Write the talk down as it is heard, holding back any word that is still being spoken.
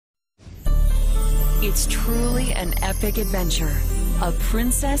It's truly an epic adventure, a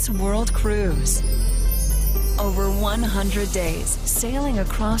Princess World Cruise. Over 100 days, sailing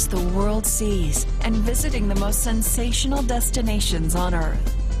across the world seas and visiting the most sensational destinations on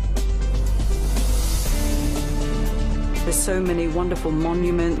Earth. There's so many wonderful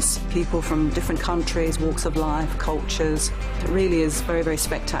monuments, people from different countries, walks of life, cultures. It really is very, very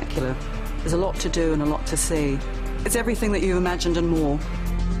spectacular. There's a lot to do and a lot to see. It's everything that you imagined and more.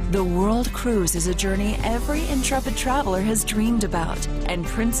 The World Cruise is a journey every intrepid traveler has dreamed about, and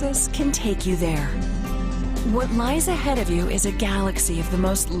Princess can take you there. What lies ahead of you is a galaxy of the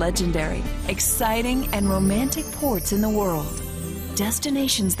most legendary, exciting, and romantic ports in the world.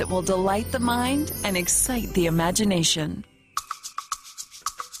 Destinations that will delight the mind and excite the imagination.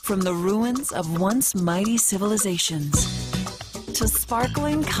 From the ruins of once mighty civilizations to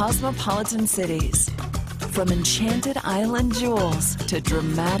sparkling cosmopolitan cities, from enchanted island jewels to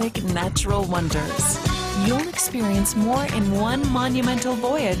dramatic natural wonders, you'll experience more in one monumental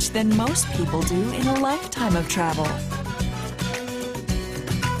voyage than most people do in a lifetime of travel.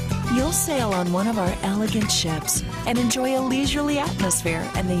 You'll sail on one of our elegant ships and enjoy a leisurely atmosphere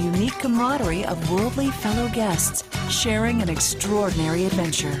and the unique camaraderie of worldly fellow guests sharing an extraordinary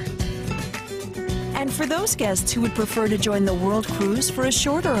adventure. And for those guests who would prefer to join the World Cruise for a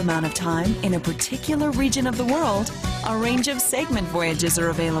shorter amount of time in a particular region of the world, a range of segment voyages are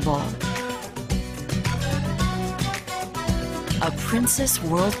available. A Princess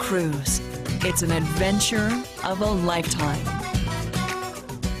World Cruise. It's an adventure of a lifetime.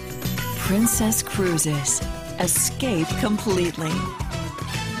 Princess Cruises. Escape completely.